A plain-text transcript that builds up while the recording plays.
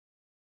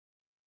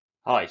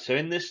Hi, so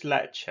in this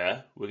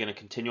lecture, we're going to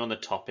continue on the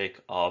topic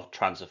of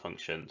transfer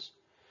functions.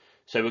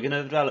 So we're going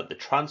to develop the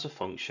transfer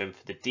function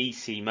for the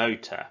DC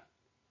motor.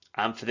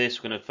 And for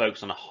this, we're going to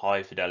focus on a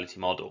high fidelity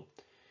model.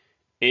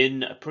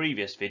 In a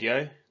previous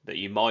video that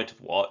you might have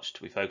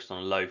watched, we focused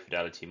on a low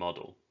fidelity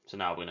model. So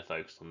now we're going to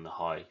focus on the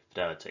high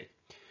fidelity.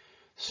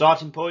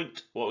 Starting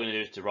point, what we're going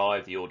to do is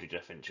derive the ODE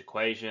differential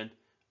equation,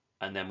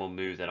 and then we'll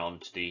move then on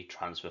to the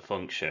transfer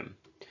function.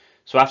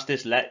 So after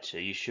this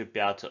lecture, you should be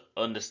able to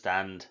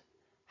understand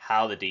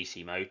how the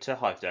DC motor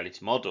high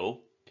fidelity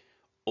model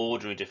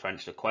ordinary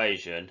differential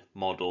equation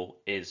model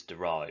is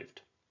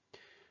derived.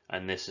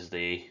 And this is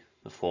the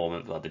form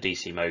of the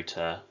DC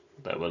motor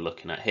that we're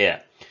looking at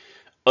here.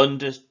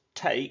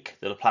 Undertake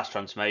the Laplace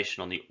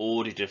transformation on the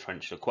ordinary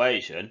differential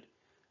equation,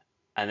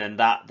 and then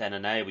that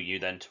enable you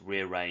to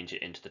rearrange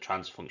it into the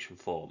transfer function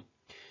form.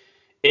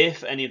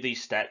 If any of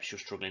these steps you're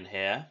struggling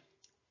here,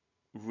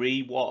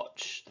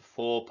 re-watch the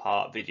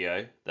 4-part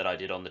video that I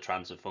did on the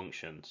transfer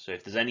functions. So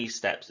if there's any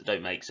steps that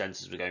don't make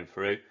sense as we're going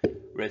through,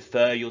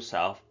 refer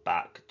yourself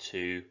back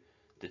to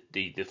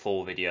the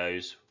 4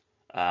 videos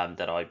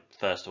that I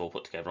first of all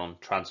put together on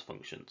transfer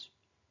functions.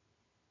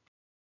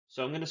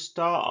 So I'm going to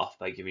start off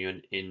by giving you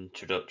an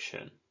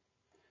introduction.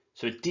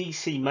 So a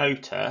DC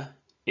motor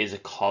is a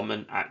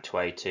common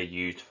actuator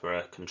used for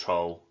a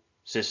control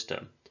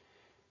system.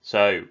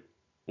 So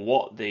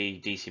what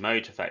the DC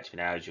motor effectively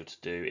allows you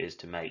to do is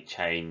to make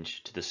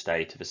change to the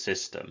state of a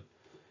system.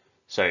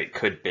 So it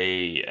could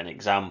be, an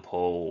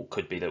example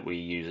could be that we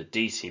use a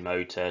DC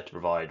motor to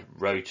provide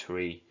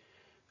rotary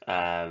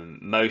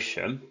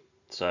motion.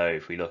 So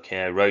if we look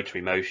here,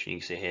 rotary motion, you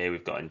can see here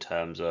we've got in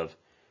terms of,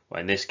 well,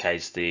 in this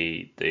case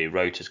the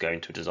rotor is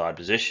going to a desired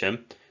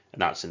position,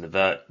 and that's in the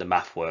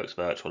MathWorks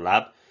virtual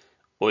lab.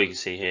 Or you can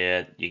see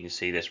here, you can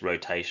see this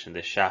rotation of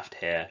this shaft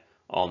here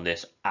on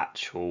this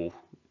actual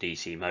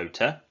DC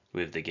motor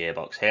with the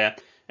gearbox here,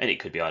 and it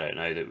could be, I don't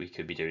know, that we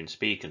could be doing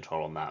speed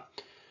control on that.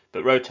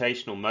 But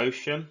rotational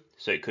motion,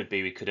 so it could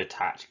be we could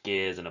attach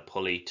gears and a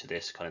pulley to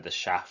this kind of the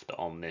shaft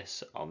on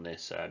this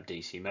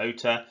DC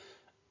motor,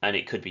 and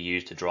it could be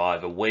used to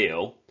drive a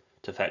wheel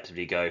to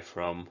effectively go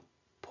from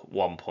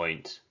one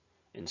point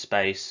in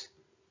space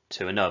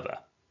to another.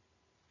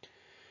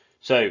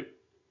 So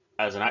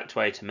as an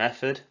actuator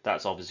method,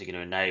 that's obviously going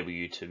to enable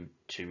you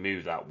to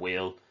move that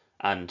wheel,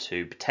 and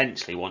to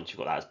potentially, once you've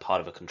got that as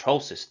part of a control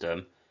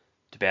system,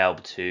 to be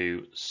able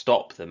to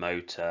stop the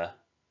motor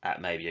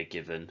at maybe a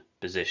given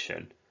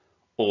position,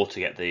 or to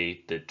get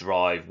the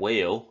drive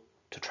wheel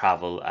to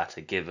travel at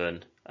a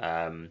given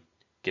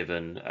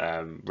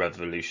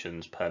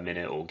revolutions per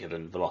minute, or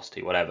given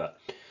velocity, whatever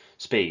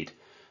speed.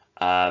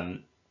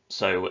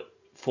 So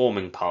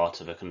forming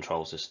part of a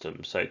control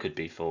system. So it could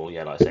be for,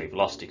 like I say,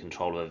 velocity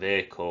control of a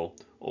vehicle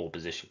or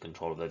position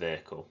control of a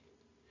vehicle.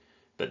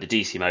 But the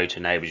DC motor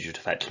enables you to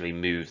effectively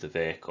move the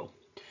vehicle.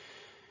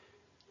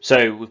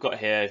 So we've got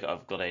here,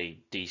 I've got a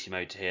DC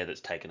motor here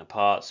that's taken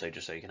apart, so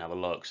just so you can have a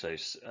look, so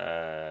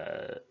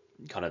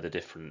kind of the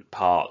different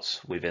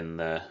parts within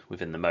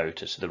the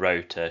motor, so the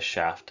rotor,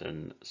 shaft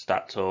and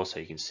stator, so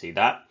you can see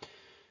that.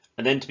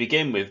 And then to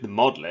begin with the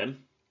modelling,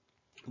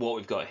 what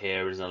we've got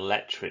here is an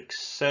electric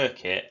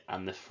circuit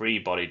and the free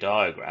body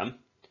diagram.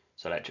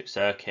 So electric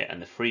circuit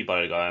and the free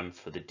body diagram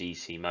for the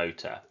DC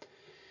motor.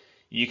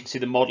 You can see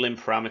the modelling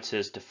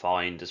parameters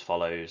defined as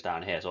follows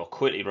down here. So I'll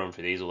quickly run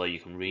through these, although you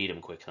can read them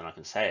quicker than I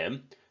can say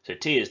them. So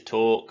T is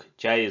torque,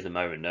 J is the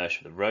moment inertia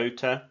of the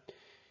rotor,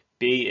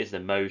 B is the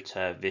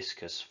motor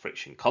viscous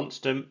friction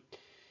constant,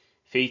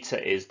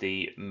 theta is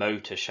the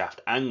motor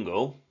shaft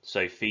angle,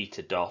 so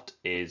theta dot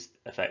is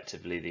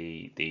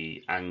effectively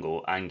the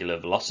angular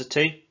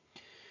velocity,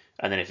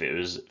 and then if it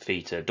was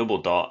theta double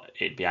dot,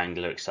 it'd be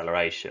angular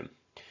acceleration.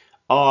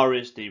 R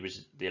is the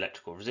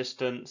electrical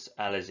resistance,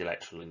 L is the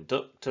electrical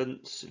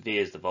inductance, V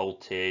is the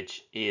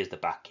voltage, E is the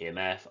back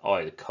EMF,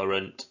 I the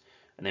current,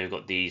 and then we've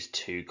got these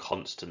two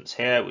constants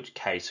here, which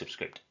K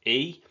subscript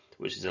E,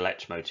 which is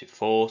electromotive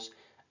force,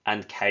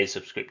 and K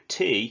subscript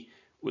T,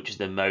 which is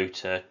the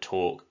motor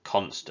torque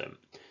constant.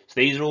 So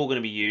these are all going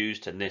to be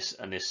used in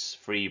this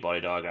free body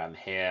diagram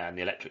here and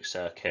the electric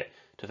circuit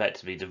to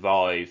effectively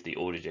derive the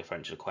order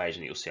differential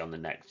equation that you'll see on the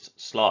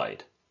next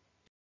slide.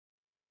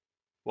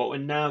 What we're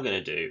now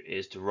going to do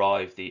is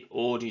derive the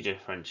order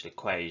differential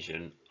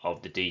equation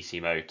of the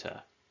DC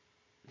motor.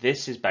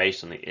 This is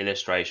based on the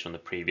illustration on the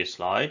previous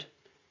slide,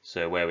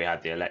 so where we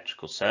had the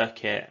electrical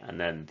circuit and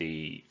then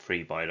the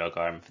free body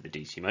diagram for the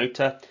DC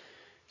motor.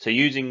 So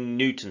using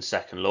Newton's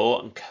second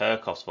law and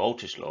Kirchhoff's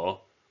voltage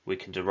law, we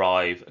can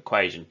derive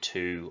equation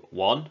 2(1)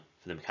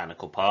 for the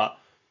mechanical part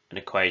and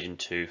equation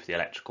 2 for the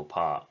electrical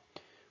part,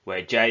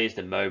 where J is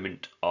the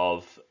moment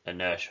of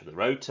inertia of the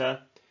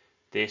rotor.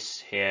 This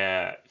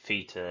here,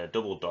 theta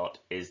double dot,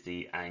 is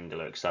the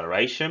angular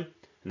acceleration.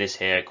 And this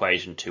here,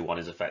 equation 2(1),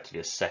 is effectively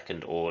a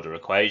second order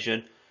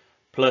equation.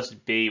 Plus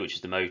B, which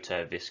is the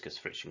motor viscous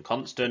friction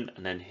constant.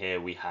 And then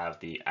here we have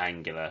the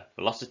angular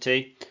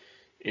velocity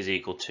is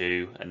equal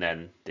to, and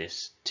then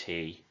this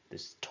T,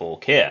 this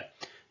torque here.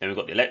 Then we've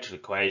got the electrical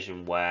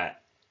equation where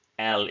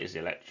L is the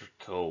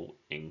electrical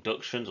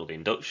inductions or the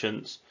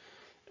inductance.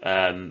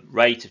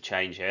 Rate of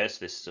change here, so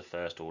this is a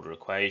first order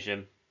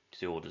equation.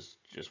 The order's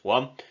just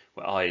one,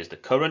 where I is the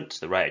current,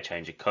 the rate of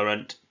change of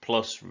current,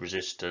 plus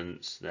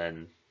resistance,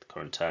 then the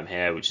current term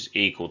here, which is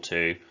equal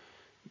to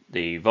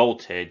the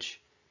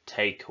voltage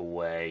take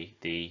away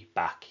the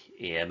back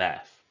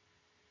EMF.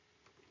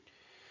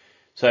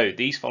 So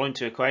these following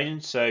two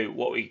equations, so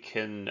what we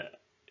can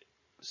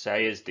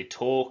say is the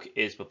torque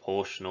is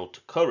proportional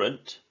to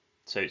current,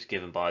 so it's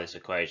given by this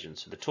equation.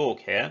 So the torque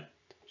here,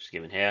 which is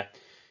given here,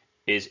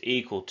 is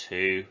equal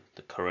to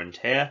the current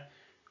here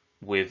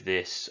with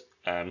this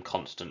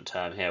constant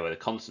term here, where the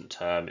constant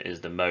term is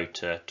the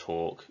motor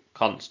torque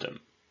constant.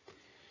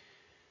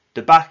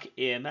 The back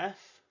EMF,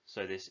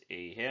 so this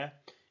E here,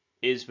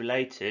 is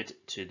related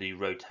to the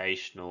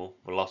rotational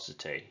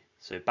velocity.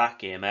 So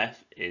back EMF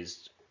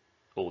is,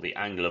 or the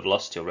angular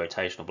velocity or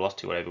rotational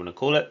velocity, whatever you want to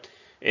call it,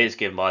 is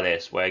given by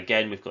this, where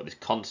again we've got this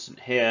constant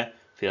here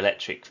for the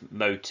electric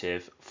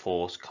motive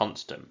force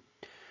constant.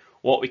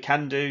 What we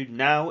can do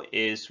now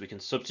is we can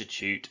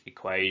substitute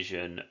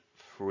equation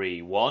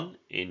 3.1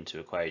 into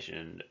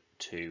equation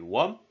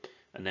 2.1,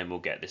 and then we'll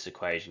get this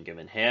equation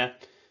given here.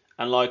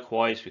 And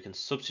likewise, we can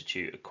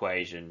substitute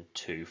equation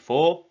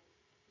 2.4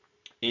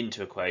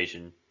 into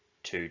equation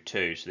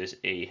 2.2. So this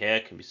E here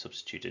can be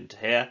substituted into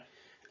here,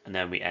 and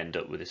then we end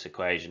up with this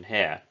equation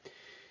here.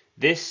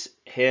 This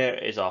here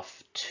is our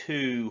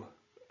two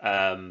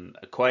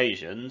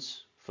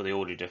equations for the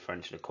order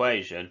differential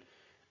equation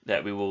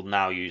that we will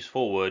now use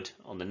forward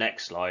on the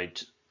next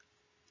slide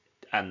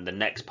and the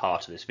next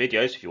part of this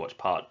video. So if you watch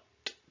part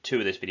 2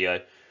 of this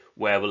video,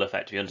 where we'll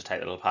effectively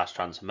undertake the Laplace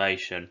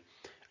transformation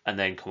and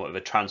then come up with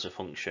a transfer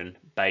function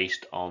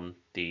based on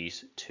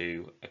these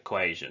two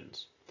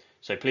equations.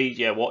 So please,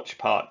 watch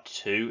part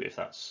 2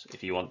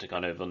 if you want to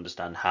kind of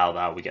understand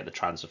how we get the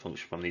transfer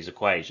function from these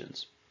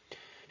equations. If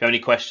you have any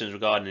questions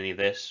regarding any of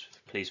this,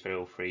 please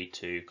feel free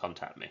to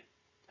contact me.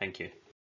 Thank you.